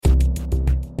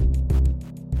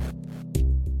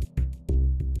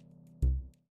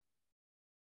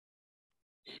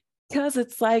'cause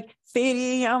it's like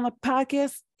Fitty on the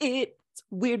podcast. It's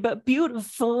weird but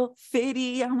beautiful.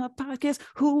 Fitty on the podcast.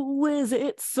 Who is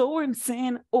it?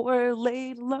 Sorensen or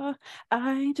Layla?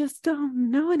 I just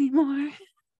don't know anymore.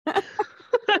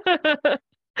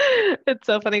 It's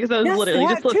so funny because I was That's literally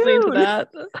that just listening to tune. that.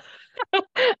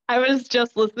 I was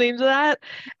just listening to that,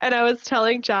 and I was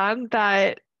telling John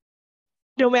that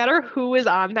no matter who is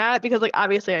on that, because like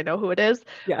obviously I know who it is,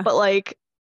 Yeah. but like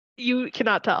you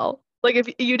cannot tell. Like if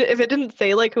it didn't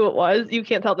say like who it was, you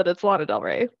can't tell that it's Lana Del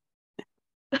Rey.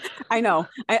 I know.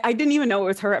 I didn't even know it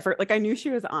was her at first. Like I knew she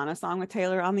was on a song with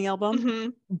Taylor on the album, Mm-hmm.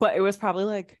 but it was probably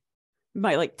like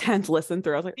my like 10th listen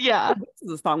through. I was like, Yeah. oh, this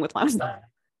is a song with Lana.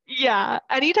 Yeah.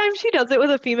 Anytime she does it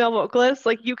with a female vocalist,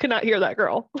 like you cannot hear that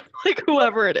girl. Like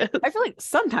whoever it is. I feel like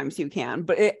sometimes you can,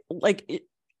 but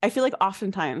I feel like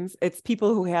oftentimes it's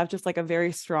people who have just like a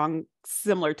very strong,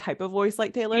 similar type of voice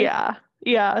like Taylor. Yeah.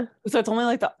 Yeah. So it's only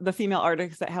like the female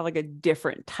artists that have like a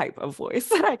different type of voice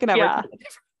that I can ever Yeah. tell the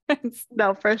difference.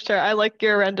 No, for sure. I like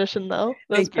your rendition though.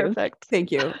 That's perfect.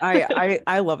 Thank you.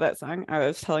 I love that song. I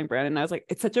was telling Brandon, I was like,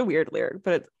 it's such a weird lyric,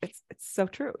 but it's so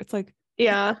true. It's like,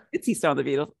 Yeah. it's Easter on the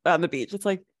beach. It's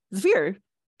like, it's weird,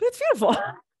 but it's beautiful.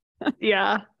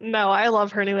 Yeah. No, I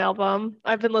love her new album.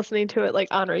 I've been listening to it like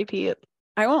on repeat.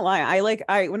 I won't lie.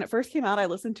 I when it first came out, I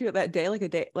listened to it that day,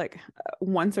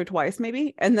 once or twice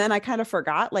maybe. And then I kind of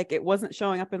forgot, like it wasn't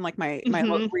showing up in like my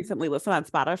most recently listened on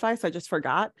Spotify. So I just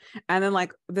forgot. And then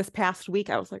like this past week,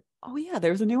 I was like, oh yeah,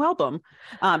 there's a new album.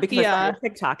 Because I saw your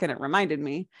TikTok and it reminded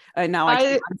me. And now I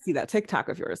can't see that TikTok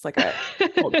of yours. Like I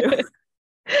told you.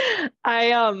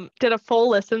 I did a full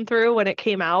listen through when it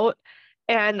came out.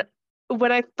 And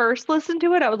when I first listened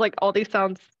to it, I was like, all these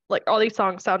songs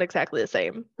sound exactly the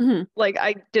same. Mhm. Like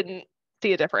I didn't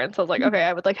see a difference. I was like, okay,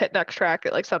 I would like hit next track.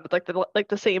 It like sounded like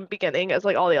the same beginning as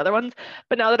like all the other ones.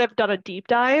 But now that I've done a deep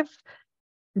dive,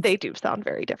 they do sound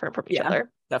very different from each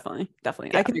other. Definitely.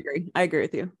 Yeah. I can agree. I agree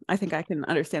with you. I think I can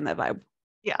understand that vibe.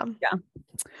 Yeah.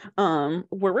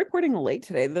 We're recording late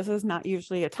today. This is not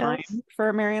usually a time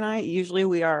for Mary and I. Usually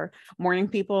we are morning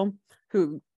people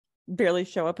who barely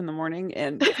show up in the morning,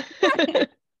 and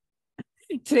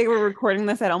today we're recording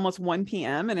this at almost 1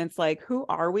 p.m. and it's like, who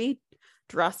are we?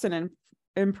 Dressed and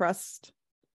impressed.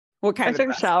 What kind I of took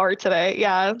a shower today.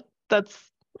 Yeah,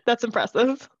 that's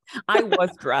impressive. I was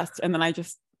dressed and then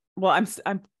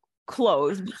I'm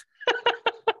clothed.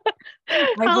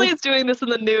 Holly is doing this in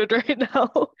the nude right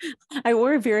now. I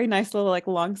wore a very nice little like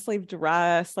long sleeve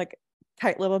dress, like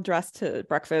tight little dress to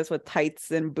breakfast with tights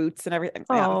and boots and everything.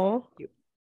 Oh, yeah,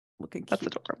 looking cute.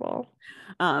 That's adorable.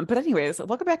 But anyways,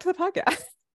 welcome back to the podcast.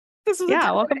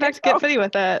 Welcome back to Get Fitty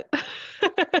with It.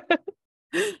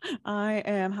 I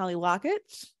am Holly Lockett.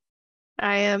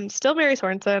 I am still Mary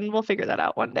Sorensen. We'll figure that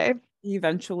out one day.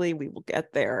 Eventually we will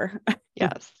get there.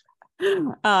 Yes.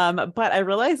 But I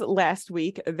realized last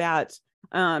week that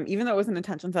even though it was an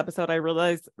intentions episode, I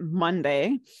realized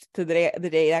Monday, to the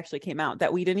day it actually came out,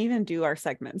 that we didn't even do our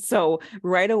segments. So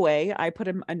right away I put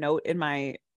a note in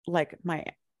my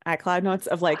iCloud notes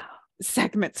of like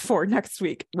segments for next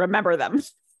week. Remember them.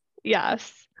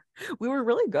 Yes. We were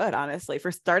really good, honestly,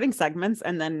 for starting segments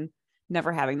and then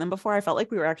never having them before. I felt like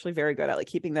we were actually very good at like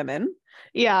keeping them in.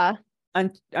 Yeah.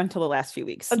 Until the last few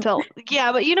weeks. But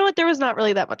you know what? There was not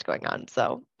really that much going on.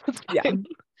 So yeah.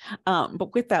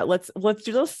 But with that, let's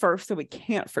do those first so we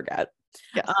can't forget.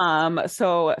 Yes.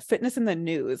 So fitness in the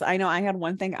news. I know I had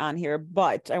one thing on here,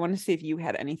 but I want to see if you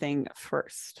had anything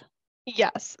first.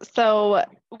 Yes. So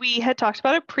we had talked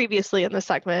about it previously in the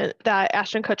segment that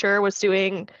Ashton Kutcher was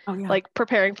doing like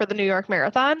preparing for the New York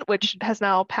Marathon, which has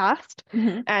now passed,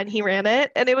 and he ran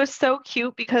it. And it was so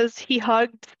cute because he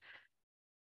hugged,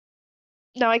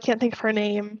 now I can't think of her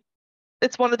name.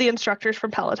 It's one of the instructors from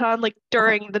Peloton, like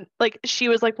during she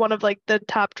was like one of like the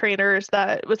top trainers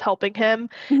that was helping him.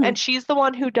 And she's the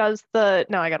one who does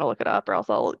now I got to look it up or else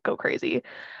I'll go crazy.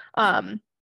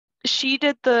 She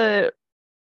did the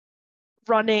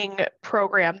running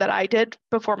program that I did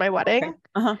before my wedding.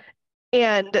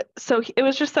 And so it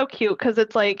was just so cute because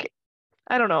it's like,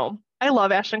 I don't know, I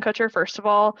love Ashton Kutcher first of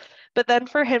all, but then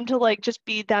for him to like just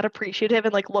be that appreciative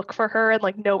and like look for her and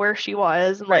like know where she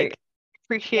was and like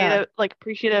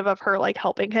appreciative of her like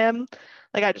helping him,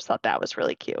 like I just thought that was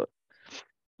really cute.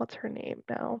 What's her name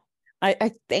now?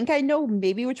 I think I know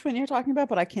maybe which one you're talking about,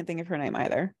 but I can't think of her name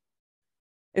either.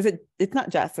 It's not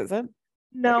Jess, is it?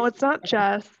 No, it's not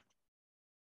Jess.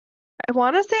 I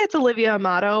want to say it's Olivia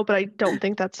Amato, but I don't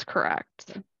think that's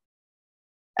correct.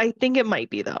 I think it might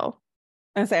be though.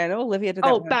 I know Olivia did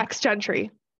that. Oh, Bex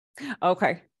Gentry.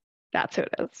 Okay. That's who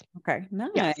it is. Okay. Nice.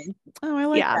 Yes. Oh, I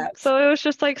like that. So it was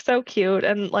just like so cute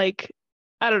and like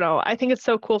I don't know. I think it's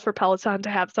so cool for Peloton to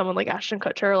have someone like Ashton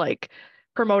Kutcher like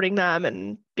promoting them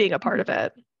and being a part of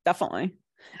it. Definitely.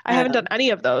 I haven't done any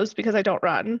of those because I don't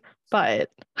run, but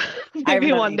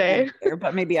maybe one day. Either,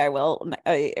 but maybe I will.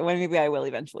 Maybe I will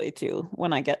eventually too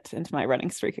when I get into my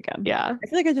running streak again. Yeah. I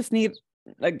feel like I just need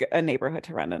a neighborhood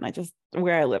to run in.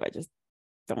 Where I live, I just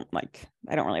don't like.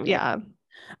 I don't really. Yeah.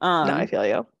 No, I feel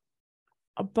you.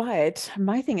 But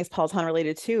my thing is Peloton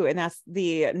related too, and that's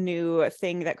the new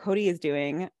thing that Cody is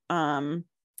doing.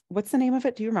 What's the name of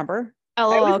it? Do you remember?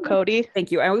 LOL Cody.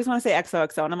 Thank you. I always want to say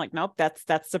XOXO, and I'm like, nope, that's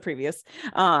the previous.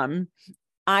 I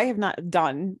have not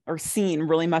done or seen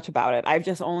really much about it. I've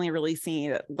just only really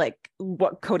seen like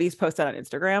what Cody's posted on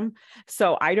Instagram.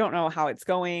 So I don't know how it's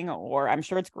going, or I'm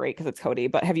sure it's great because it's Cody,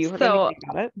 but have you heard anything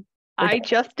about it? I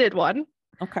just did one.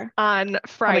 Okay. On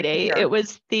Friday. It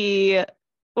was what'd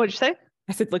you say?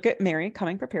 I said, look at Mary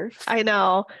coming prepared. I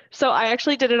know. So I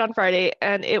actually did it on Friday,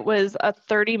 and it was a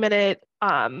 30-minute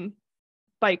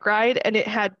bike ride, and it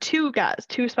had two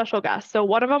special guests. So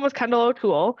one of them was Kendall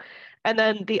O'Toole, and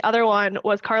then the other one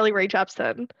was Carly Rae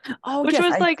Jepsen. Oh, which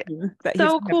was like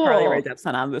so cool. Carly Rae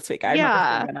Jepsen on this week. I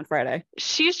remember on Friday.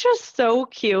 She's just so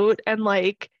cute, and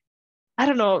like, I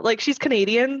don't know, like she's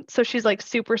Canadian, so she's like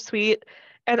super sweet.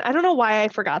 And I don't know why I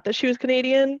forgot that she was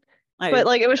Canadian, but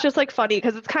like it was just like funny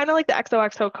because it's kind of like the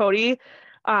XOXO Cody,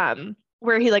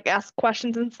 where he like asks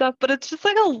questions and stuff, but it's just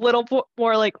like a little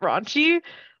more like raunchy.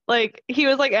 Like he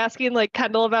was like asking like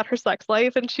Kendall about her sex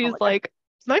life, and she's like,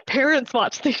 my parents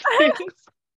watch these things.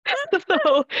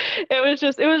 So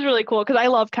it was really cool because I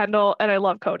love Kendall and I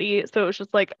love Cody. So it was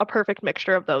just like a perfect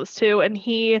mixture of those two. And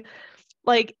he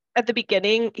like at the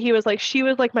beginning, he was like, she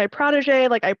was like my protege.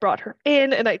 Like I brought her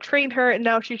in and I trained her, and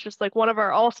now she's just like one of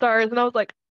our all-stars. And I was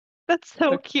like, that's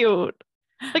so cute.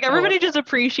 Like everybody just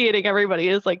appreciating everybody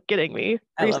is like getting me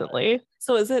recently.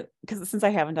 So is it, because since I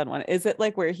haven't done one, is it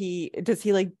like where does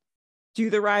he like do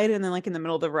the ride and then like in the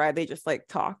middle of the ride they just like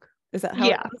talk? Is that how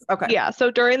it is? Okay. Yeah.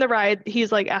 So during the ride,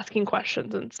 he's like asking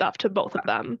questions and stuff to both of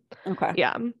them. Okay.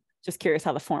 Yeah. Just curious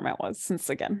how the format was, since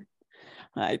again,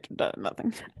 I've done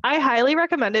nothing. I highly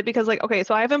recommend it because like, okay,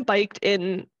 so I haven't biked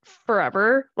in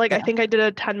forever. Like I think I did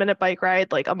a 10-minute bike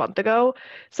ride like a month ago.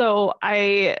 So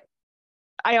I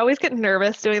always get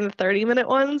nervous doing the 30-minute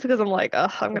ones because I'm like, oh,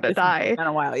 I'm gonna die. In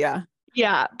a while, yeah.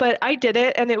 Yeah, but I did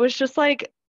it, and it was just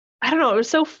like, I don't know, it was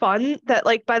so fun that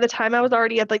like by the time I was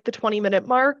already at like the 20-minute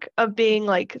mark of being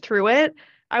like through it,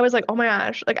 I was like, oh my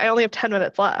gosh, like I only have 10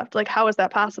 minutes left. Like, how is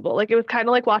that possible? Like it was kind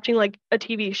of like watching like a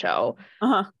TV show.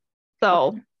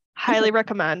 So highly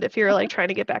recommend if you're like trying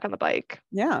to get back on the bike.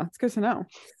 Yeah, it's good to know.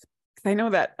 I know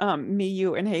that me,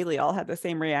 you, and Haley all had the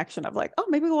same reaction of like, oh,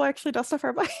 maybe we'll actually dust off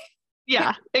our bike.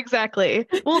 Yeah, exactly.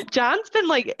 Well, John's been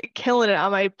like killing it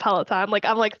on my Peloton. Like,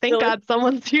 I'm like, thank God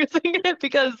someone's using it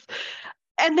because,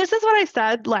 and this is what I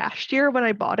said last year when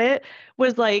I bought it,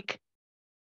 was like,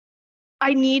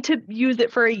 I need to use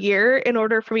it for a year in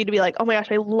order for me to be like, oh my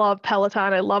gosh, I love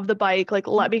Peloton. I love the bike. Like,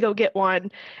 let me go get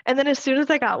one. And then as soon as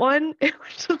I got one, it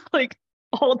was just like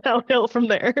all downhill from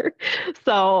there.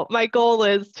 So my goal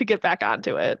is to get back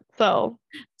onto it. So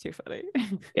too funny.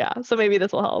 Yeah. So maybe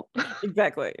this will help.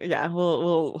 Exactly. Yeah.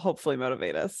 We'll hopefully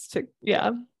motivate us to.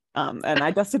 Yeah. And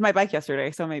I dusted my bike yesterday,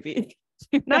 so maybe.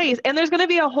 Nice. And there's going to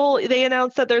be they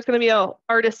announced that there's going to be a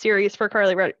artist series for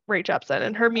Carly Rae Jepsen,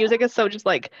 and her music is so just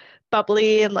like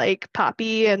bubbly and like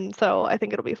poppy. And so I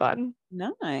think it'll be fun.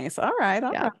 Nice. All right.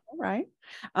 All right.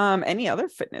 Any other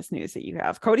fitness news that you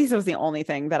have? Cody's was the only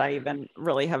thing that I even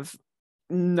really have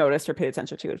noticed or paid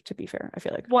attention to be fair. I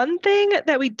feel like one thing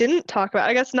that we didn't talk about,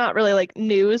 I guess not really like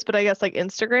news, but I guess like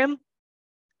Instagram.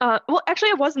 Well, actually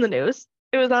it was in the news.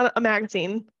 It was on a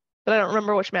magazine, but I don't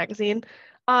remember which magazine.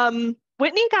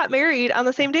 Whitney got married on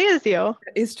the same day as you.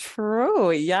 It's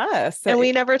true. Yes. And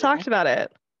we never talked about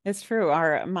it. It's true.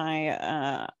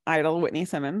 My idol Whitney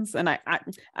Simmons, and I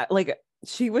like,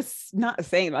 she was not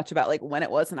saying much about like when it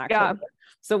was in October. Yeah.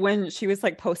 So when she was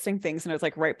like posting things, and it was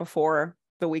like right before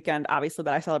the weekend, obviously,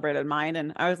 that I celebrated mine,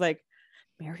 and I was like,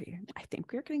 Mary, I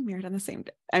think we're getting married on the same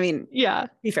day. I mean, yeah, to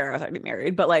be fair, I was already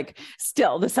married, but like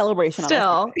still the celebration.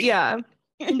 Still, yeah.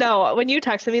 No, when you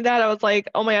texted me that, I was like,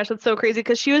 oh my gosh, that's so crazy,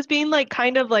 because she was being like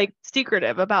kind of like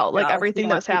secretive about like everything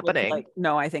that was happening. Like,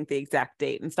 no, I think the exact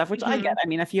date and stuff, which I get. I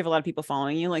mean, if you have a lot of people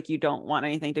following you, like you don't want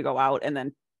anything to go out, and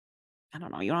then I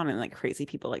don't know, you don't want any like crazy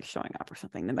people like showing up or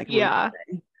something. Then like yeah,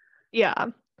 you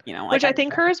know, like, which I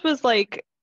think hers was like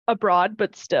abroad,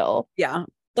 but still, yeah,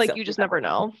 like so, you just never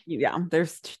know. Yeah,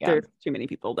 there's too many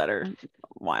people that are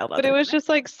wild. But it was just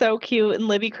like so cute, and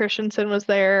Libby Christensen was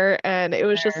there, and it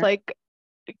was just like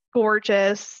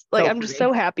gorgeous. Like, I'm just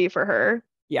so happy for her.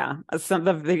 Yeah, some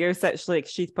of the videos that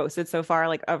she's posted so far,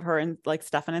 like of her and like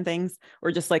Stefan and things,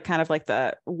 or just like kind of like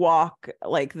the walk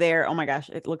like there. Oh my gosh,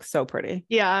 it looks so pretty.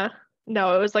 Yeah.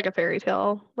 No, it was like a fairy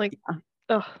tale. Like,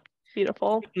 oh,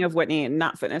 beautiful. Speaking of Whitney,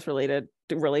 not fitness related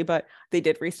really, but they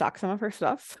did restock some of her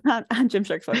stuff on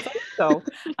Gymshark's website. So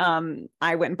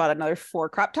I went and bought another 4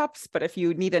 crop tops. But if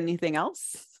you need anything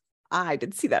else, I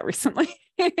did see that recently.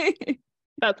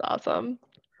 That's awesome.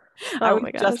 I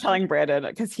was just telling Brandon,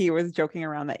 because he was joking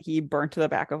around that he burnt to the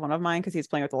back of one of mine because he's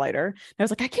playing with the lighter. And I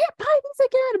was like, I can't buy these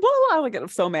again. Blah, blah, blah. Like, I'm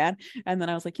so mad. And then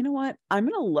I was like, you know what? I'm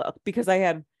going to look, because I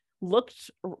had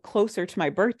looked closer to my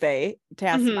birthday to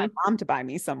ask my mom to buy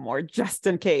me some more just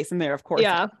in case. And they're, of course,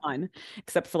 fun,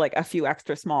 except for like a few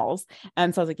extra smalls.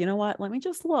 And so I was like, you know what? Let me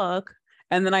just look.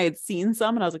 And then I had seen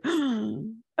some and I was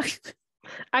like,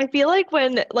 I feel like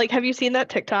when, like, have you seen that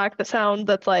TikTok, the sound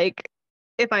that's like,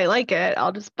 if I like it,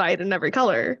 I'll just buy it in every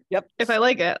color. Yep. If I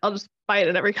like it, I'll just buy it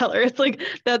in every color. It's like,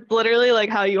 that's literally like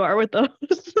how you are with those.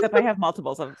 Except I have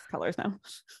multiples of colors now.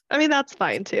 I mean, that's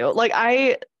fine too. Like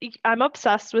I'm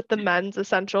obsessed with the men's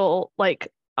essential like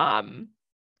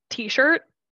t-shirt.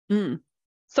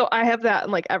 So I have that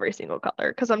in like every single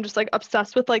color because I'm just like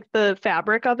obsessed with like the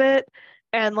fabric of it.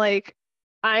 And like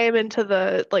I am into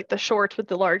the like the shorts with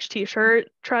the large t-shirt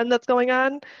trend that's going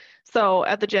on. So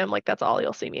at the gym, like that's all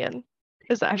you'll see me in.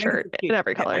 Is that shirt in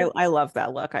every color. I love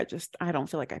that look. I don't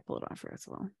feel like I pull it off for as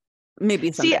well. Maybe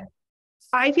someday. See,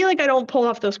 I feel like I don't pull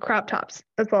off those crop tops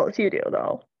as well as you do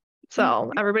though.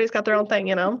 So everybody's got their own thing,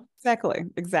 you know?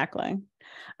 Exactly.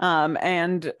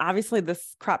 And obviously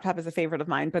this crop top is a favorite of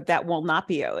mine, but that will not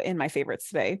be in my favorites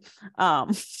today.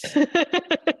 Because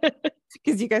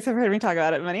you guys have heard me talk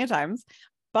about it many times.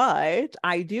 But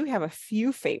I do have a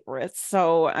few favorites.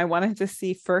 So I wanted to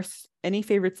see first any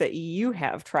favorites that you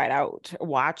have tried out,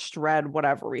 watched, read,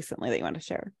 whatever recently that you want to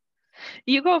share.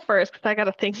 You go first because I got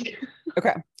to think.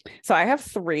 Okay. So I have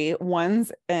 3.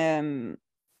 One's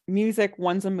music,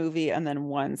 one's a movie, and then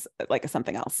one's like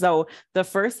something else. So the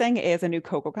first thing is a new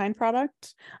Cocokind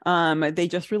product. They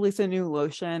just released a new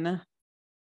lotion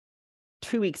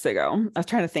 2 weeks ago. I was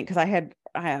trying to think because I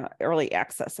had early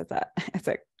access at that. It's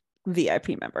a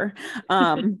VIP member.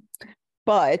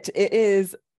 But it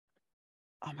is,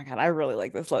 oh my God, I really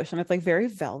like this lotion. It's like very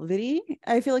velvety.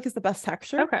 I feel like it's the best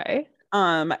texture. Okay.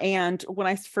 And when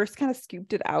I first kind of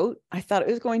scooped it out, I thought it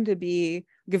was going to be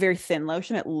like a very thin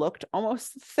lotion. It looked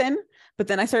almost thin, but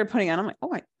then I started putting it on. I'm like,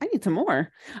 oh, I need some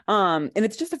more. And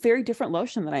it's just a very different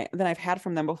lotion than I've had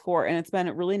from them before. And it's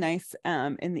been really nice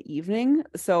in the evening.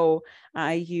 So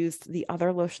I used the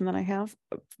other lotion that I have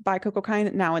by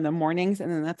Cocokind now in the mornings. And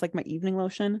then that's like my evening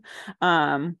lotion.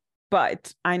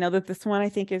 But I know that this one I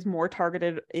think is more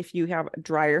targeted if you have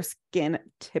drier skin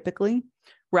typically,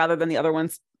 rather than the other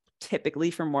ones typically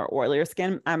for more oilier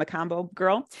skin. I'm a combo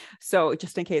girl. So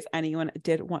just in case anyone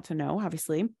did want to know,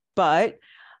 obviously, but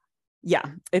yeah,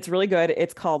 it's really good.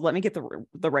 It's called, let me get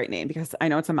the right name because I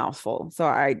know it's a mouthful. So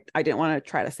I didn't want to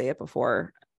try to say it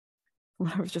before.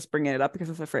 I was just bringing it up because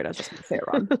I was afraid I was just going to say it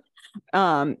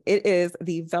wrong. It is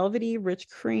the Velvety Rich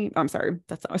Cream. I'm sorry.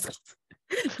 That's not what it's called.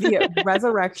 The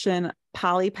Resurrection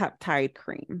Polypeptide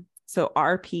Cream. So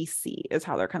RPC is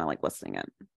how they're kind of like listing it.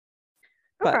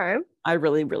 But okay. I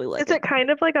really, really like it. Is it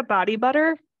kind of like a body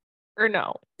butter or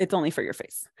no? It's only for your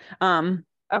face.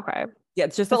 Okay. Yeah,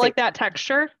 it's just but like that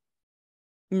texture?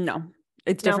 No,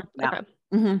 it's different than that.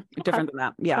 Okay. Different than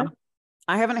that. Yeah. Okay.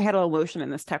 I haven't had a lotion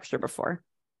in this texture before.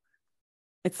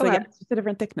 It's like it's just a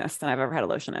different thickness than I've ever had a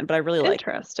lotion in, but I really like it.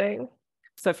 Interesting.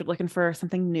 So if you're looking for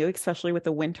something new, especially with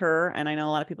the winter, and I know a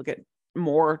lot of people get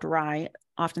more dry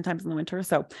oftentimes in the winter.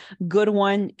 So good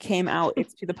one came out.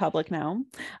 It's to the public now.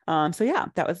 So yeah,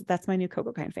 that's my new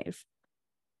Cocokind fave.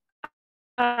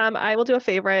 I will do a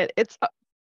favorite. It's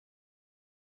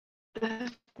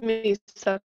me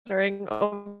stuttering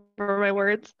over my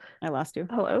words. I lost you.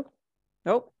 Hello.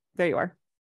 Nope. There you are.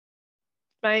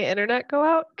 My internet go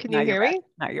out? Can you hear me?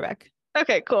 Now you're back.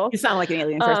 Okay, cool. You sound like an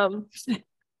alien.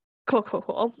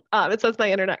 Cool. It says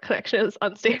my internet connection is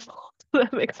unstable. So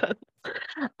that makes sense.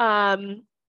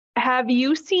 Have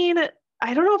you seen,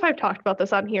 I don't know if I've talked about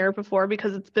this on here before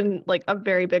because it's been like a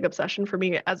very big obsession for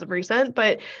me as of recent,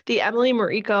 but the Emily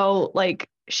Mariko, like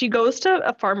she goes to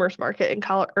a farmer's market in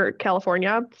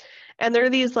California, and there are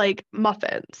these like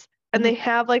muffins and they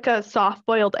have like a soft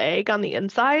boiled egg on the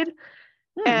inside.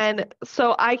 And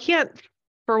so I can't,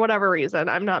 for whatever reason,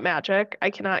 I'm not magic. I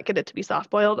cannot get it to be soft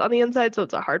boiled on the inside. So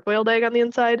it's a hard boiled egg on the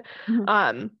inside.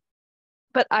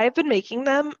 But I've been making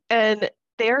them and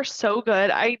They're so good.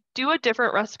 I do a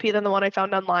different recipe than the one I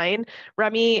found online.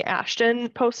 Remy Ashton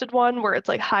posted one where it's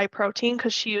like high protein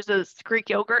because she uses Greek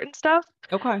yogurt and stuff.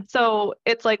 Okay. So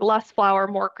it's like less flour,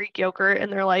 more Greek yogurt,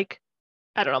 and they're like,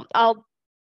 I don't know. I'll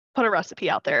put a recipe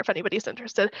out there if anybody's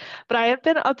interested. But I have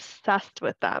been obsessed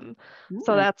with them.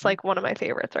 So that's like one of my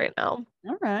favorites right now.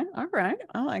 All right. All right.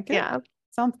 I like it. Yeah.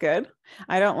 Sounds good.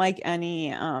 I don't like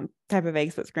any type of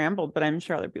eggs but scrambled, but I'm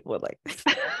sure other people would like.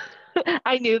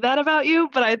 I knew that about you,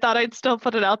 but I thought I'd still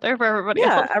put it out there for everybody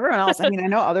else. Yeah, everyone else. I mean, I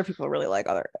know other people really like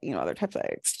other types of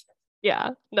eggs.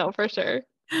 Yeah, no, for sure.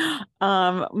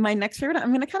 My next favorite,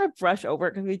 I'm gonna kind of brush over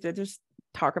it because we did just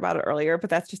talk about it earlier, but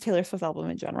that's just Taylor Swift's album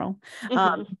in general.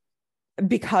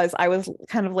 Because I was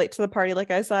kind of late to the party,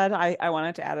 like I said, I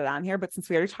wanted to add it on here, but since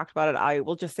we already talked about it, I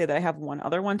will just say that I have one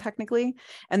other one technically,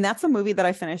 and that's a movie that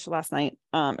I finished last night.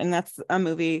 And that's a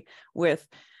movie with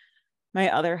my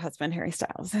other husband, Harry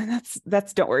Styles, and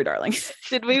that's Don't Worry, Darling.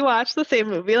 Did we watch the same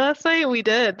movie last night? We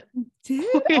did.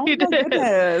 Oh my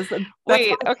goodness.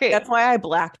 Okay. That's why I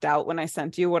blacked out when I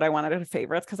sent you what I wanted to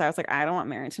favorites, because I was like, I don't want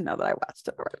Mary to know that I watched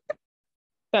it already.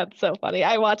 That's so funny.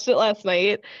 I watched it last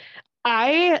night.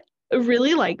 I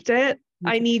really liked it.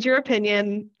 I need your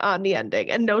opinion on the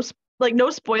ending, and no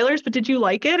spoilers, but did you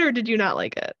like it or did you not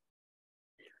like it?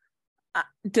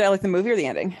 Did I like the movie or the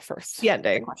ending first? The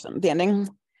ending. The ending.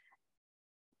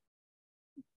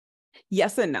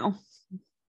 Yes and no.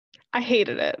 I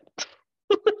hated it.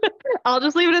 I'll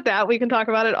just leave it at that. We can talk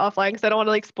about it offline because I don't want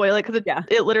to like spoil it because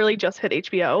it literally just hit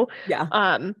HBO.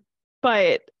 Yeah.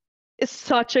 But it's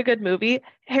such a good movie.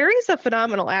 Harry's a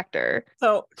phenomenal actor.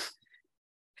 So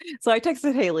I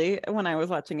texted Haley when I was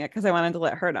watching it because I wanted to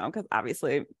let her know, because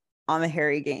obviously on the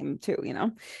Harry game too,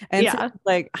 and so,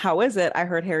 like, how is it? I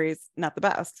heard Harry's not the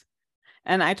best,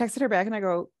 and I texted her back and I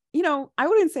go, I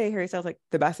wouldn't say Harry Styles like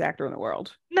the best actor in the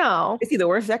world. No. Is he the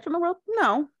worst actor in the world?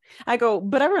 No. I go,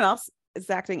 but everyone else's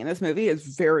acting in this movie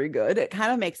is very good. It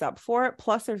kind of makes up for it.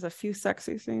 Plus there's a few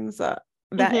sexy scenes that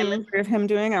imagery of him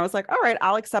doing. I was like, all right,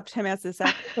 I'll accept him as this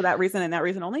actor for that reason and that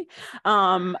reason only.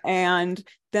 And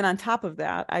then on top of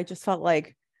that, I just felt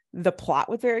like the plot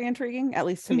was very intriguing, at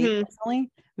least to me personally,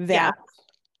 that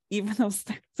even though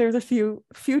there's a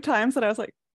few times that I was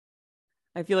like,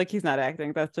 I feel like he's not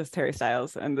acting. That's just Harry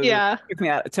Styles. And it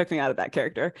took me out of that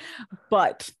character.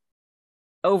 But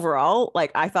overall,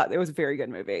 like, I thought it was a very good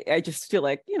movie. I just feel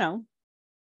like,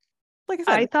 like I said,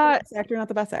 I thought the best actor, not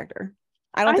the best actor.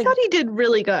 I thought he did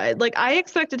really good. Like, I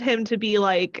expected him to be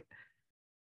like,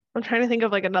 I'm trying to think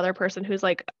of like another person who's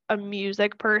like a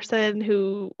music person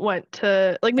who went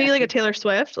to like maybe like a Taylor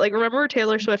Swift. Like, remember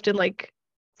Taylor Swift in like,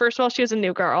 first of all, she was in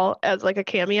New Girl as like a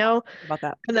cameo. About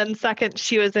that. And then second,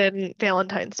 she was in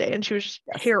Valentine's Day and she was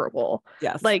terrible.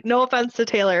 Yes. Like, no offense to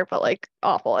Taylor, but like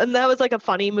awful. And that was like a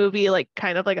funny movie, like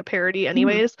kind of like a parody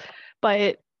anyways.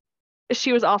 But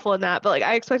she was awful in that. But like,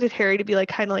 I expected Harry to be like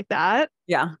kind of like that.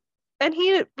 Yeah. And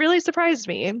he really surprised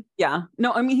me. Yeah.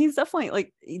 No, I mean, he's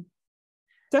definitely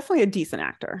definitely a decent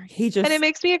actor. And it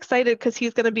makes me excited because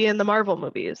he's going to be in the Marvel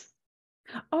movies.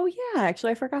 Oh yeah,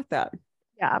 actually I forgot that.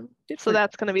 Yeah. So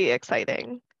that's going to be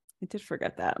exciting. I did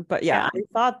forget that. But yeah,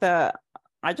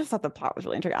 I just thought the plot was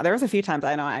really intriguing. There was a few times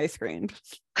I know I screamed.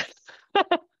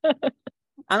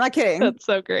 I'm not kidding. That's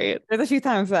so great. There's a few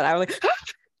times that I was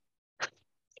like,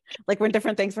 like when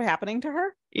different things were happening to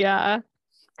her. Yeah.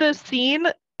 The scene,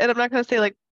 and I'm not going to say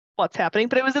like what's happening,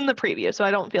 but it was in the preview, so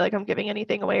I don't feel like I'm giving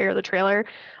anything away, or the trailer.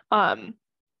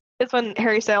 It's when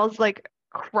Harry Styles like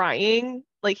crying,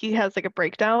 like he has like a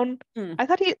breakdown. I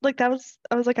thought I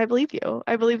was like, I believe you.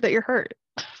 I believe that you're hurt.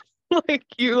 Like,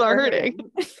 you are hurting.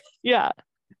 Yeah.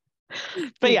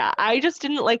 But yeah, I just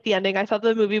didn't like the ending. I thought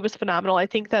the movie was phenomenal. I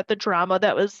think that the drama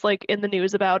that was like in the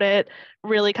news about it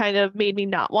really kind of made me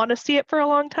not want to see it for a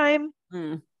long time.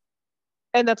 And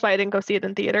that's why I didn't go see it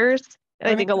in theaters. And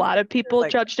I think a lot of people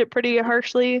judged it pretty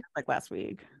harshly. Like last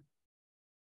week.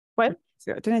 What?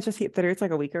 Didn't it just hit theaters like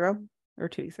a week ago or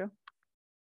 2 weeks ago?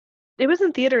 It was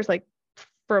in theaters like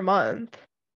for a month.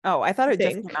 Oh, I thought it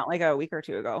just came out like a week or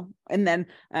 2 ago. And then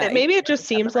maybe it just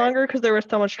seems longer because there was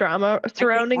so much drama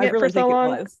surrounding it for so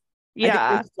long.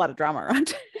 Yeah. There's a lot of drama around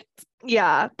it.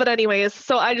 Yeah. But anyways,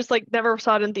 so I just like never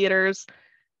saw it in theaters.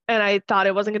 And I thought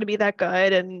it wasn't going to be that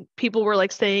good. And people were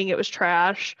like saying it was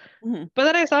trash. But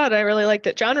then I saw it and I really liked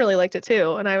it. John really liked it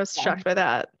too. And I was shocked by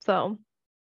that. So.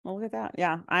 Well, look at that.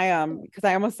 Yeah. I because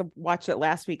I almost watched it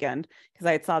last weekend because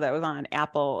I saw that it was on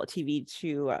Apple TV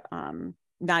to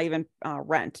not even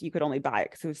rent. You could only buy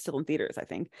it because it was still in theaters, I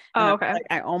think. And okay.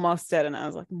 I almost did, and I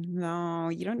was like, no,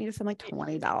 you don't need to spend like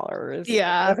 $20.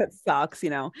 Yeah. If it sucks,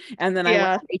 And then I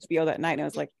went to HBO that night and I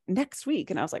was like, next week.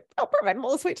 And I was like, oh, perfect.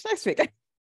 Well, let's wait till next week.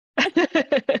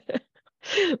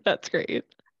 That's great.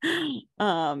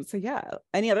 So yeah,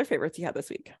 any other favorites you had this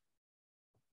week?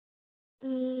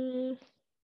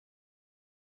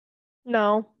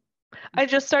 No. I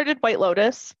just started White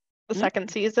Lotus, the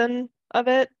second season of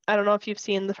it. I don't know if you've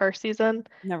seen the first season.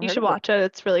 Never You heard should of it. watch it.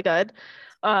 It's really good.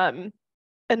 And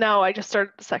now I just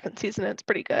started the second season. It's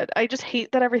pretty good. I just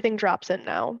hate that everything drops in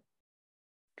now.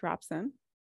 Drops in.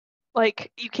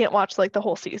 Like you can't watch like the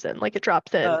whole season. Like it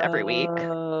drops in every week.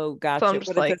 Oh, So gotcha. I'm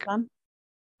just What is this like on?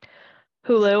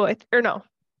 Hulu, or no,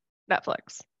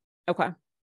 Netflix, Okay.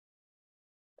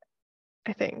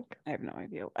 I think. I have no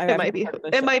idea. It might be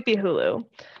it might be Hulu.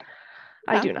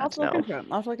 I do I'll have not to look know. into it.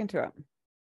 I'll have to look into it.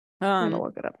 I'm gonna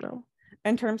look it up now.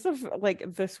 In terms of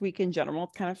like this week in general,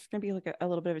 it's kind of gonna be like a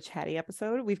little bit of a chatty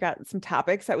episode. We've got some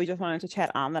topics that we just wanted to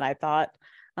chat on that I thought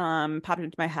popped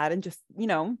into my head, and just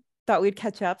thought we'd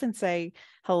catch up and say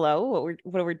hello,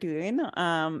 what we're doing.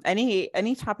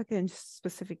 Any topic in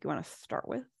specific you want to start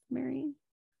with, Mary?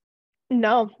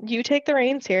 No, you take the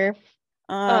reins here.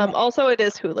 Also it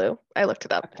is Hulu. I looked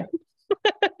it up. Okay.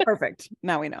 Perfect.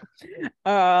 Now we know.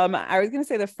 I was going to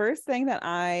say the first thing that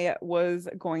I was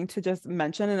going to just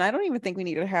mention, and I don't even think we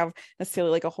need to have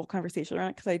necessarily like a whole conversation around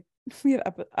it, because we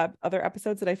have other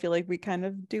episodes that I feel like we kind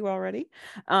of do already.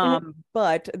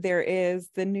 But there is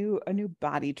a new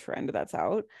body trend that's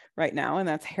out right now, and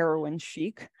that's heroin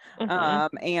chic. And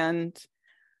I'm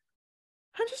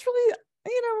just really,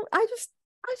 I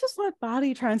just want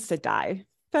body trends to die.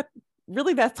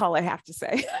 That's all I have to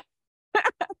say.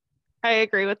 I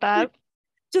agree with that.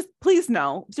 Just please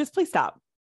stop.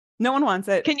 No one wants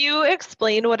it. Can you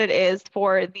explain what it is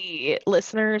for the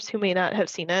listeners who may not have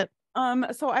seen it?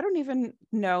 So I don't even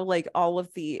know like all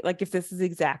of the like if this is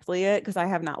exactly it, because I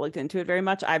have not looked into it very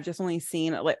much. I've just only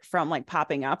seen it from like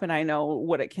popping up, and I know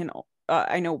what it can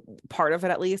I know part of it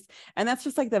at least. And that's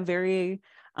just like the very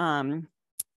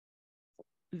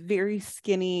very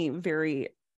skinny, very,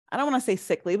 I don't want to say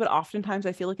sickly, but oftentimes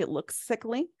I feel like it looks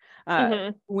sickly.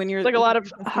 When you're like a lot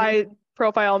of high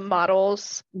profile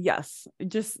models. Yes,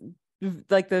 just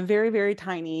like the very, very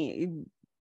tiny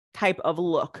type of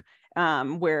look,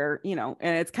 where and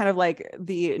it's kind of like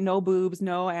the no boobs,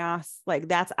 no ass, like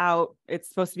that's out. It's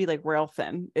supposed to be like rail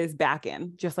thin is back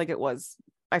in, just like it was,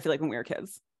 I feel like, when we were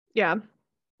kids. Yeah,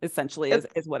 essentially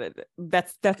is what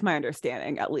that's my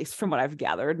understanding, at least from what I've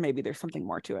gathered. Maybe there's something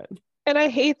more to it. And I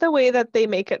hate the way that they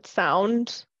make it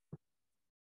sound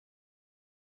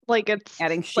like it's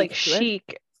adding chic like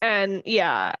chic. And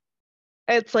yeah,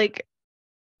 it's like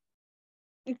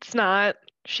it's not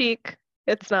chic.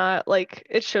 It's not like,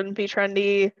 it shouldn't be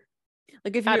trendy.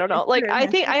 Like if I don't know. Like I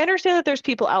think I understand that there's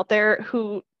people out there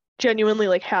who genuinely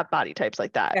like have body types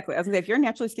like that. Exactly. I was gonna say, if you're a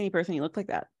naturally skinny person, you look like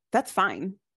that, that's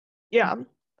fine. Yeah.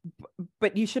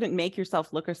 But you shouldn't make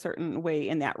yourself look a certain way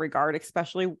in that regard,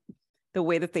 especially the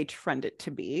way that they trend it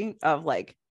to be, of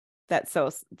like that's so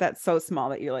small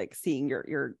that you're like seeing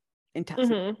your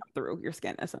intestines through your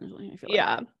skin, essentially. I feel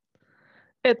like.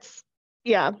 It's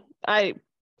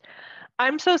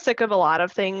I'm so sick of a lot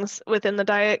of things within the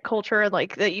diet culture,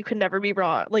 like that you can never be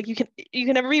wrong. Like you can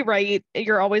never be right.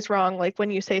 You're always wrong. Like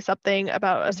when you say something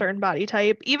about a certain body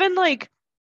type, even like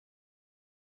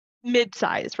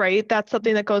mid-size, right? That's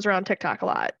something that goes around TikTok a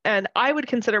lot. And I would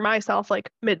consider myself like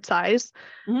mid-size.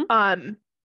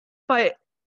 But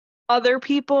other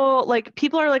people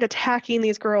are like attacking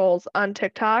these girls on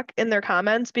TikTok in their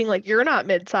comments, being like, you're not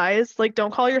mid-size, like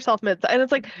don't call yourself mid-size. And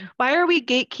it's like, why are we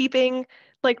gatekeeping?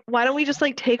 Like, why don't we just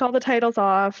like take all the titles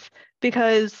off?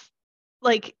 Because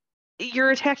like you're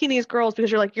attacking these girls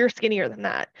because you're like, you're skinnier than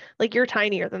that, like you're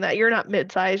tinier than that, you're not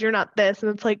mid-size, you're not this.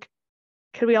 And it's like,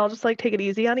 could we all just like take it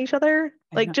easy on each other?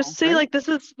 Like just say, right? Like, this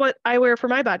is what I wear for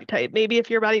my body type. Maybe if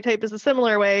your body type is a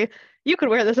similar way, you could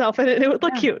wear this outfit and it would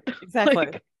look cute. Exactly.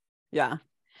 Like, yeah.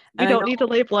 We don't need to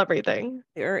label everything.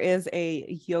 There is a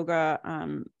yoga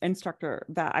instructor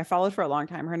that I followed for a long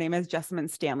time. Her name is Jessamine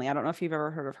Stanley. I don't know if you've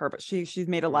ever heard of her, but she's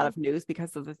made a lot of news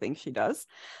because of the things she does.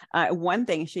 One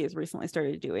thing she has recently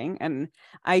started doing, and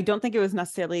I don't think it was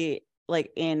necessarily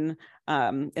like in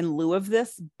lieu of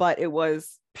this, but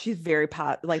she's very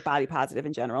body positive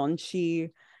in general, and she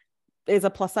is a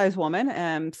plus size woman,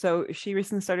 and so she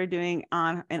recently started doing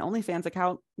on an OnlyFans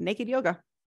account naked yoga.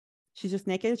 She's just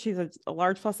naked. She's a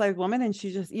large plus size woman, and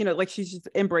she's just she's just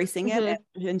embracing it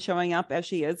and showing up as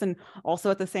she is. And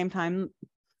also at the same time,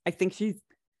 I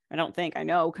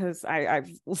know because I've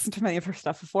listened to many of her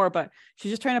stuff before, but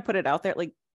she's just trying to put it out there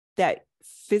like that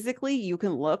physically you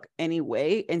can look any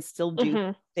way and still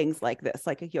do things like this,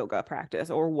 like a yoga practice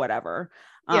or whatever.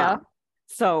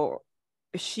 So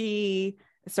she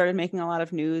started making a lot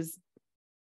of news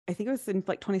I think it was in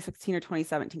like 2016 or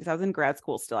 2017 because I was in grad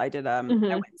school still. I did I Mm-hmm.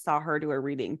 went and saw her do a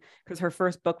reading because her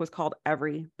first book was called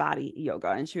Every Body Yoga,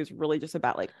 and she was really just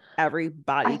about like every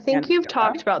body. I think you've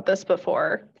talked about this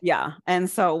before. Yeah. And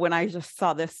so when I just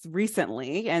saw this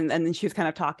recently, and then she was kind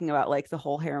of talking about like the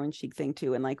whole heroin chic thing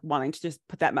too, and like wanting to just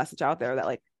put that message out there that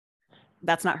like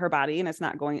that's not her body and it's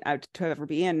not going out to ever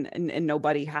be, and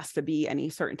nobody has to be any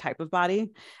certain type of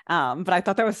body. But I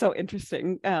thought that was so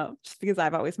interesting, just because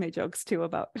I've always made jokes too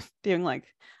about doing like,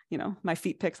 you know, my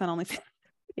feet pics on OnlyFans.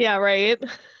 Yeah, right.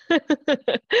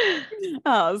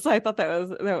 So I thought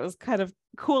that was kind of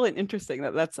cool and interesting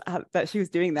that she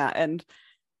was doing that. And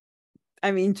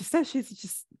I mean, just that she's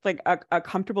just like a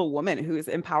comfortable woman who is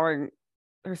empowering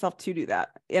herself to do that,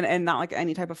 and not like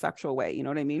any type of sexual way, you know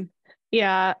what I mean?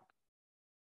 Yeah.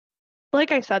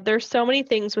 Like I said, there's so many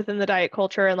things within the diet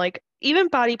culture and like even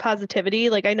body positivity.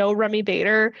 Like I know Remy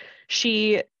Bader,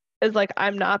 she is like,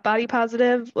 I'm not body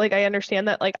positive. Like I understand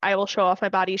that like I will show off my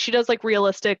body. She does like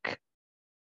realistic,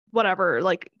 whatever,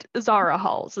 like Zara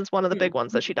hauls is one of the big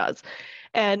ones that she does.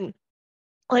 And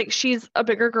like she's a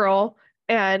bigger girl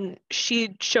and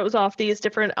she shows off these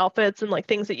different outfits and like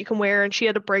things that you can wear. And she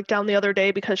had a breakdown the other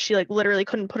day because she like literally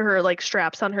couldn't put her like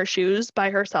straps on her shoes by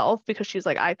herself because she's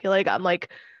like, I feel like I'm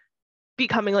like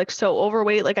becoming like so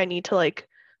overweight, like I need to like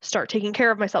start taking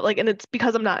care of myself, like, and it's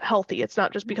because I'm not healthy. It's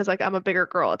not just because like I'm a bigger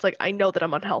girl. It's like I know that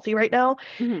I'm unhealthy right now.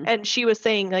 Mm-hmm. And she was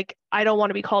saying like I don't want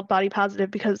to be called body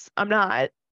positive because I'm not.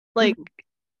 Like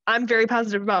I'm very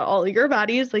positive about all of your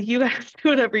bodies, like you guys do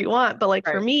whatever you want, but like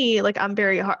for me, like I'm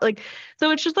very hard, like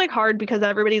so it's just like hard because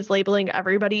everybody's labeling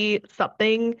everybody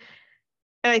something.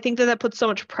 And I think that puts so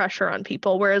much pressure on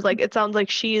people. Whereas like it sounds like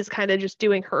she is kind of just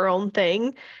doing her own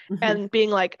thing and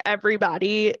being like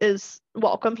everybody is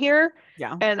welcome here.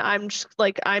 Yeah. And I'm just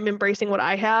like I'm embracing what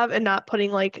I have and not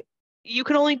putting like you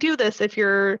can only do this if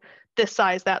you're this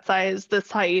size, that size,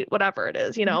 this height, whatever it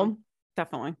is, you know?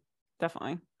 Definitely.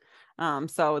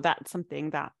 So that's something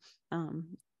that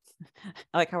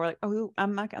I like how we're like, oh,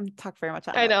 I'm not gonna talk very much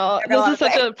on I it. know this is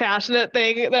such a passionate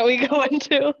thing that we go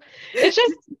into. It's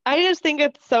just I just think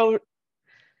it's so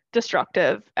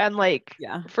destructive and like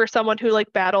for someone who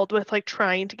like battled with like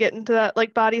trying to get into that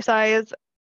like body size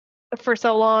for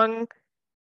so long,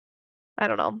 I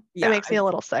don't know. It makes me a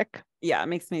little sick. Yeah, it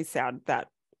makes me sad that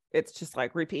it's just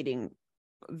like repeating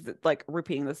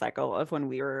the cycle of when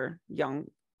we were young,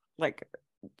 like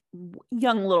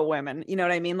young little women, you know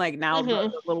what I mean? Like now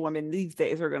the little women these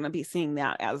days are going to be seeing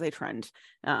that as a trend.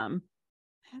 I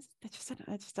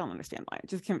just don't understand why.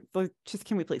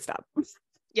 Can we please stop?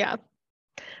 Yeah,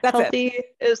 that's healthy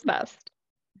is best.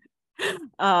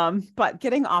 But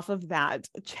getting off of that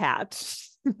chat,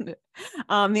 the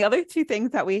other two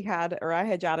things that we had, or I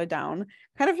had jotted down,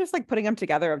 kind of just like putting them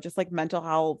together of just like mental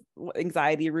health,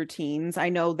 anxiety routines. I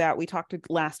know that we talked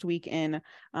last week in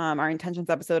our intentions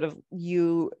episode of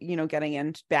you know,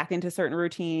 getting back into certain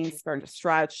routines, starting to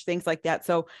stretch, things like that.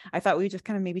 So I thought we would just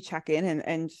kind of maybe check in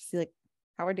and just see like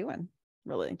how we're doing,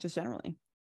 really, just generally.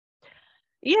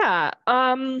 Yeah.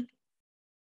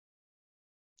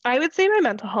 I would say my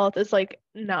mental health is like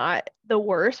not the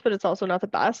worst, but it's also not the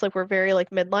best. Like we're very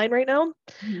like midline right now.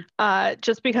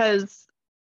 Just because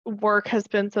work has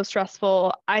been so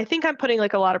stressful. I think I'm putting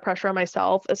like a lot of pressure on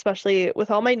myself, especially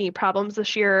with all my knee problems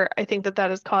this year. I think that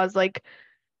has caused like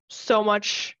so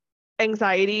much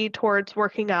anxiety towards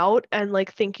working out and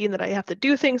like thinking that I have to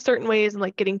do things certain ways and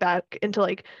like getting back into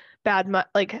like bad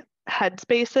like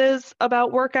headspaces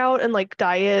about workout and like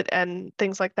diet and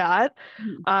things like that.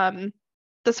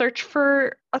 The search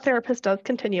for a therapist does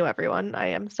continue, everyone. I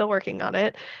am still working on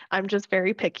it. I'm just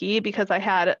very picky because I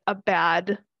had a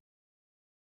bad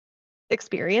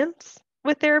experience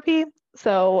with therapy.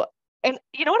 So, and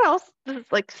you know what else? This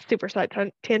is like super side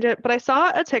tangent, but I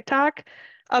saw a TikTok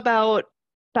about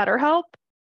BetterHelp,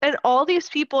 and all these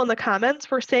people in the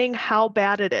comments were saying how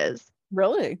bad it is.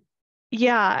 Really?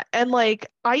 Yeah. And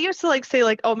like I used to like say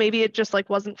like, oh, maybe it just like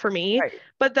wasn't for me.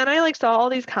 But then I like saw all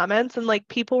these comments and like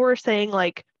people were saying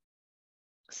like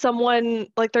someone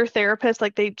like their therapist,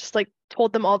 like they just like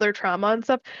told them all their trauma and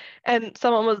stuff. And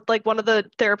someone was like, one of the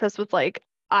therapists was like,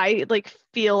 I like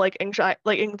feel like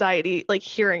anxiety like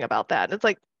hearing about that. And it's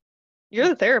like, you're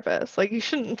the therapist. Like you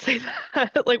shouldn't say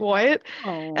that. Like what?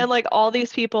 And like all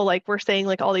these people like were saying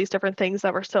like all these different things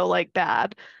that were so like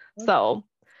bad. So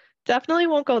definitely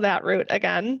won't go that route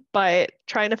again, but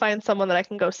trying to find someone that I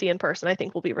can go see in person, I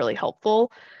think will be really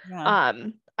helpful. I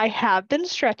have been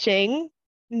stretching,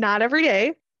 not every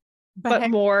day, but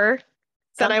more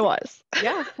than I was.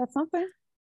 Yeah, that's something.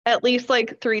 At least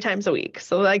like 3 times a week.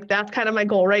 So like that's kind of my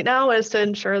goal right now is to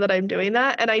ensure that I'm doing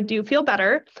that. And I do feel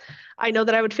better. I know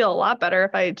that I would feel a lot better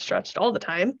if I had stretched all the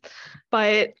time,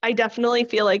 but I definitely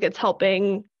feel like it's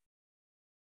helping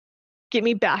get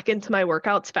me back into my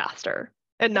workouts faster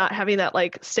and not having that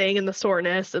like staying in the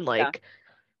soreness and like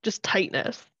just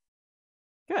tightness.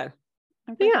 Good.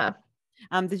 Yeah.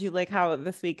 Did you like how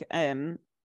this week in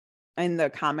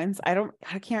the comments, I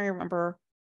can't remember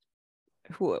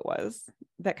who it was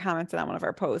that commented on one of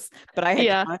our posts, but I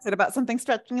had commented about something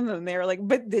stretching, and then they were like,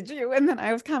 but did you? And then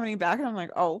I was commenting back, and I'm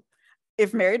like, oh,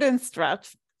 if Mary didn't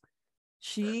stretch,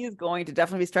 she is going to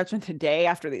definitely be stretching today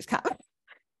after these comments.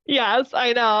 Yes,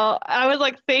 I know. I was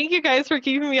like, thank you guys for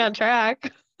keeping me on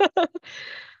track.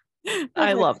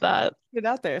 I love that. Get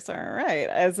out there. So, all right,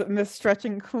 as Miss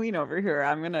Stretching Queen over here,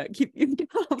 I'm gonna keep you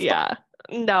down. Yeah.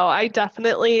 No, I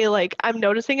definitely like, I'm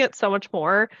noticing it so much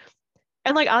more.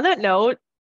 And like on that note,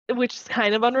 which is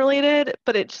kind of unrelated,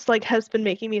 but it just like has been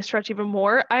making me stretch even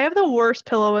more. I have the worst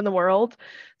pillow in the world.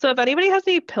 So if anybody has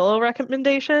any pillow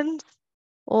recommendations,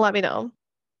 let me know.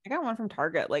 I got one from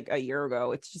Target like a year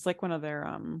ago. It's just like one of their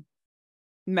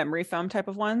memory foam type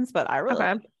of ones, but I really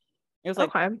like it. It was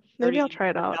like maybe I'll try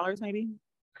it out. Maybe.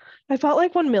 I bought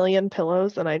like 1 million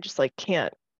pillows and I just like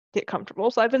can't get comfortable.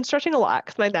 So I've been stretching a lot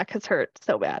because my neck has hurt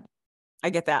so bad. I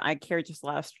get that. I carry just a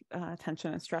lot of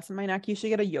tension and stress in my neck. You should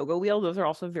get a yoga wheel. Those are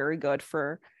also very good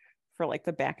for like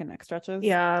the back and neck stretches.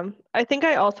 Yeah. I think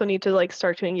I also need to like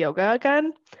start doing yoga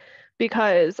again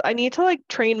because I need to like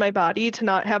train my body to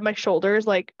not have my shoulders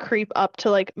like creep up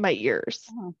to like my ears.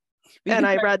 And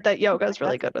I read that yoga is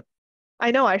really good with.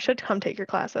 I know I should come take your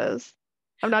classes.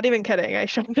 I'm not even kidding. I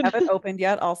should. We haven't opened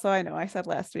yet. Also, I know I said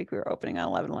last week we were opening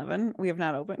on 11/11. We have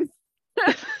not opened.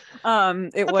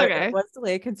 It was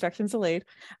delayed. Construction's delayed.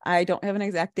 I don't have an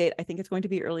exact date. I think it's going to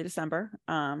be early December.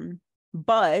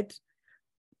 But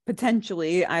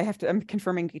potentially I'm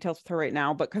confirming details with her right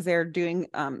now, but because they're doing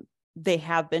they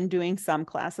have been doing some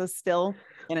classes still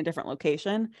in a different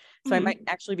location. So I might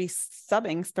actually be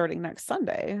subbing starting next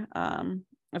Sunday,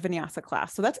 a vinyasa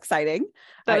class. So that's exciting.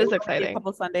 That is exciting. A couple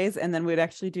of Sundays, and then we'd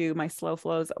actually do my slow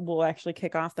flows. We'll actually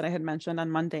kick off that I had mentioned on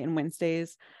Monday and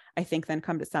Wednesdays. I think then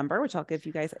come December, which I'll give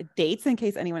you guys dates in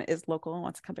case anyone is local and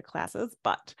wants to come to classes.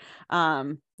 But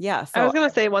yeah. So I was gonna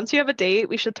say once you have a date,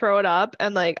 we should throw it up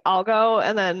and like I'll go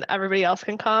and then everybody else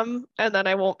can come and then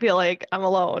I won't feel like I'm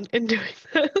alone in doing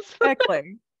this.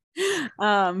 Exactly.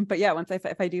 But yeah, once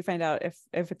if I do find out if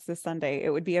it's this Sunday, it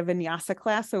would be a vinyasa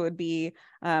class. So it would be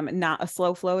not a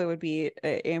slow flow, it would be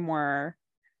a more,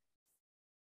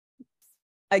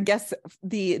 I guess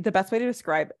the best way to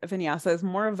describe vinyasa is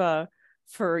more of a,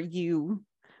 for you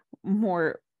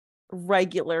more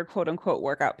regular quote unquote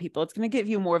workout people, it's going to give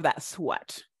you more of that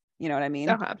sweat. You know what I mean?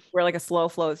 Where like a slow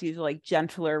flow is usually like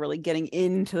gentler, really getting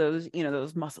into those,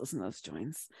 those muscles and those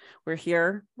joints. We're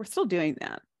still doing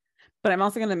that, but I'm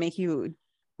also going to make you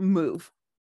move.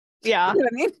 Yeah, you know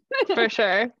what I mean? For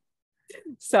sure.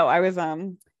 So I was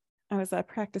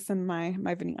practicing my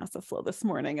vinyasa flow this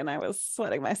morning and I was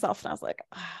sweating myself and I was like,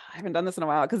 I haven't done this in a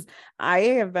while because I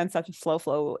have been such a slow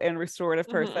flow and restorative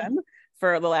person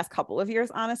for the last couple of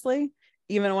years, honestly.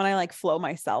 Even when I like flow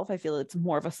myself, I feel it's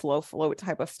more of a slow flow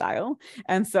type of style.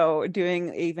 And so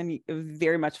doing even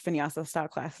very much vinyasa style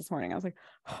class this morning, I was like,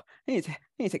 I need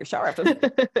to take a shower after this.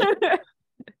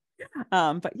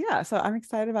 But yeah, so I'm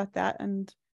excited about that.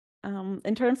 And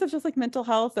in terms of just like mental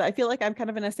health, I feel like I'm kind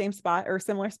of in the same spot or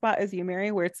similar spot as you,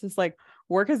 Mary, where it's just like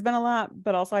work has been a lot,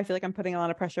 but also I feel like I'm putting a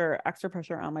lot of extra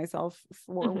pressure on myself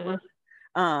for work.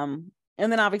 And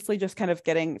then obviously just kind of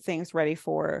getting things ready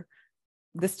for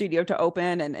the studio to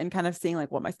open and kind of seeing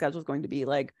like what my schedule is going to be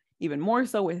like, even more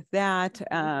so with that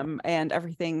and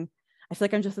everything. I feel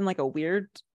like I'm just in like a weird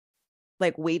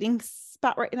like waiting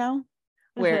spot right now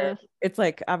where it's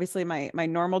like obviously my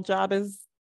normal job is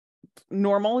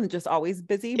normal and just always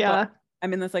busy, but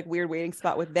I'm in this like weird waiting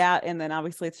spot with that. And then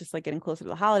obviously it's just like getting closer to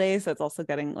the holidays, so it's also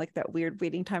getting like that weird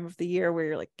waiting time of the year where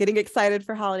you're like getting excited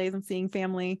for holidays and seeing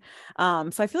family.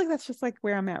 So I feel like that's just like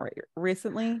where I'm at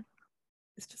recently.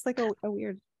 It's just like a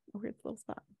weird little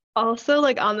spot. Also,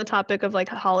 like on the topic of like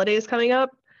holidays coming up,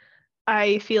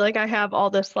 I feel like I have all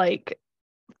this like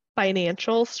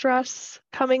financial stress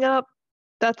coming up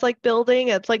that's like building.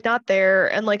 It's like not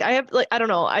there. And like I have like, I don't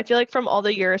know, I feel like from all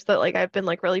the years that like I've been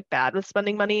like really bad with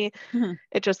spending money,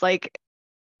 it just like,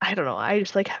 I don't know, I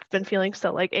just like have been feeling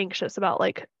so like anxious about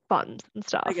like funds and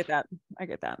stuff. I get that.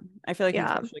 I feel like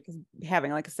especially because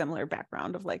having like a similar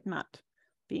background of like not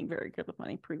being very good with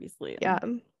money previously.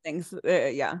 Things.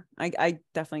 I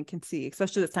definitely can see,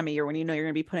 especially this time of year when you're going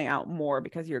to be putting out more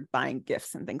because you're buying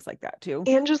gifts and things like that too.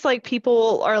 And just like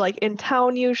people are like in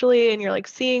town usually, and you're like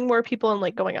seeing more people and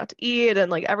like going out to eat, and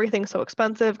like everything's so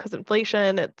expensive because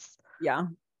inflation. It's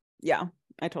Yeah,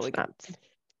 I totally get it.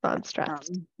 Not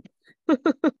stressed.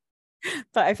 But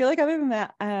I feel like other than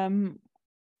that,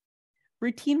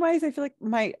 routine wise, I feel like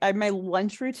my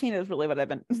lunch routine is really what I've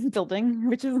been building,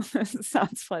 which is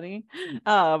sounds funny.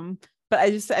 But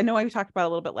I know I talked about a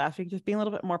little bit last week, just being a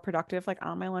little bit more productive, like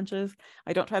on my lunches.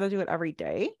 I don't try to do it every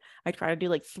day. I try to do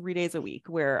like 3 days a week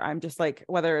where I'm just like,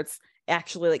 whether it's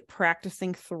actually like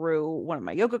practicing through one of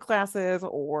my yoga classes,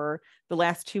 or the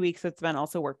last 2 weeks, it's been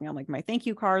also working on like my thank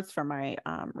you cards for my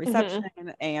reception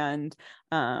and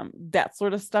that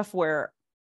sort of stuff, where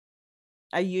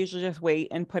I usually just wait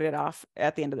and put it off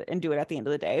at the end of the, and do it at the end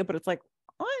of the day. But it's like,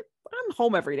 I'm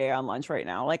home every day on lunch right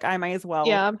now. Like I might as well.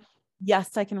 Yeah.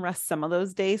 Yes, I can rest some of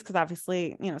those days, because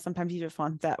obviously, sometimes you just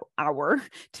want that hour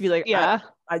to be like, yeah,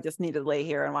 I just need to lay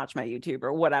here and watch my YouTube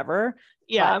or whatever.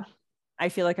 Yeah. But I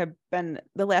feel like I've been,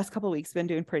 the last couple of weeks, been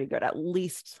doing pretty good. At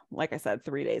least, like I said,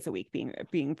 3 days a week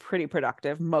being pretty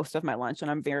productive most of my lunch.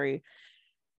 And I'm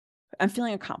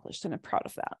feeling accomplished and I'm proud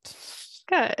of that.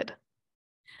 Good.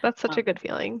 That's such a good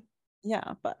feeling.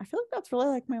 Yeah, but I feel like that's really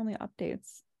like my only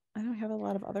updates. I don't have a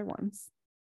lot of other ones.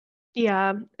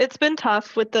 Yeah, it's been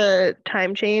tough with the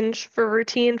time change for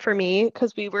routine for me,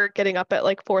 because we were getting up at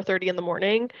like 4:30 in the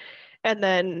morning and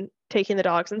then taking the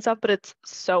dogs and stuff, but it's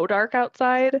so dark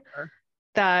outside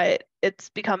that it's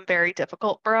become very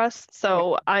difficult for us.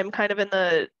 So I'm kind of in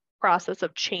the process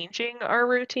of changing our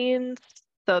routines.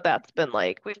 So that's been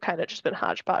like, we've kind of just been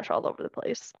hodgepodge all over the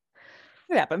place.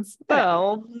 It happens.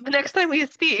 So the next time we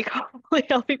speak, hopefully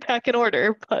I'll be back in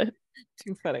order, but.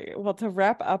 Too funny. Well, to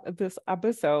wrap up this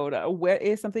episode, what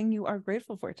is something you are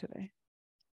grateful for today?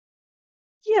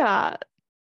 Yeah.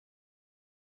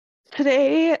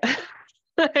 Today,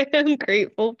 I am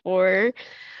grateful for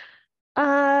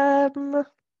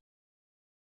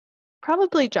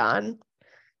probably John.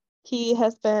 He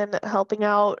has been helping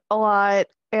out a lot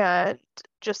and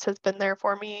just has been there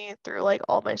for me through like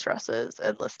all my stresses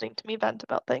and listening to me vent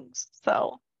about things.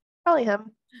 So probably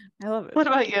him. I love it. What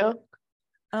about you?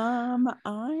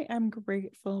 I am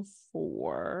grateful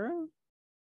for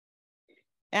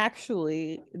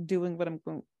actually doing what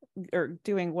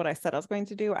I said I was going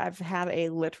to do. I've had a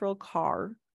literal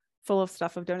car full of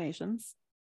stuff of donations,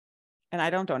 and I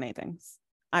don't donate things.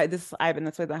 I've been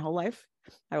this way my whole life.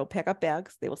 I will pick up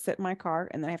bags, they will sit in my car,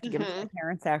 and then I have to give them to my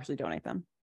parents to actually donate them,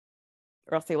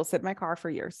 or else they will sit in my car for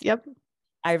years. Yep.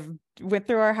 I've went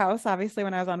through our house, obviously,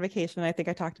 when I was on vacation. I think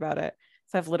I talked about it.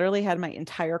 So I've literally had my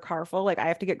entire car full. Like I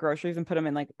have to get groceries and put them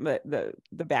in like the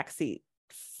back seat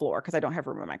floor, because I don't have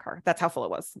room in my car. That's how full it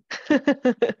was.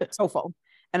 So full.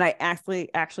 And I actually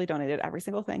donated every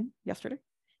single thing yesterday.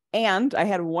 And I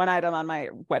had one item on my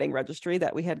wedding registry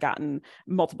that we had gotten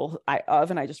multiple of,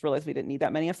 and I just realized we didn't need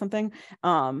that many of something.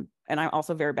 And I'm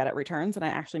also very bad at returns, and I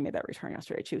actually made that return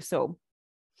yesterday too. So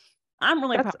I'm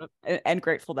really proud of and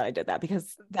grateful that I did that,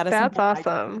 because that's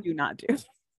awesome. I do not do.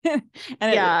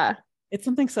 And it's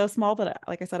something so small, but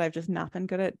like I said, I've just not been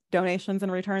good at donations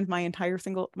and returns my entire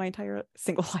single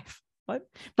life. What?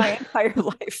 My entire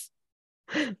life.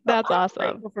 That's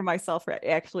awesome. For myself for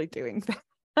actually doing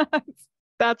that.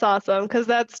 That's awesome, because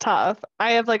that's tough.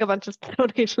 I have like a bunch of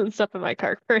donation stuff in my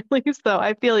car currently, so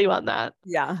I feel you on that.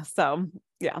 Yeah. So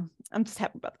yeah, I'm just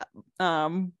happy about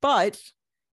that. But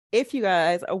if you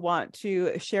guys want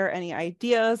to share any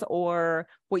ideas or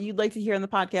what you'd like to hear in the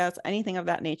podcast, anything of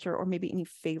that nature, or maybe any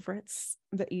favorites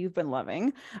that you've been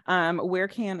loving, where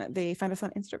can they find us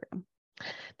on Instagram?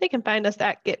 They can find us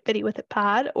at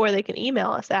getfittywithitpod, or they can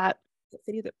email us at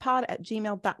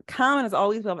getfittywithitpod@gmail.com. And as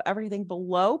always, we'll have everything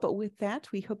below. But with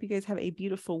that, we hope you guys have a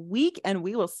beautiful week, and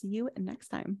we will see you next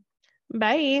time.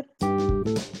 Bye.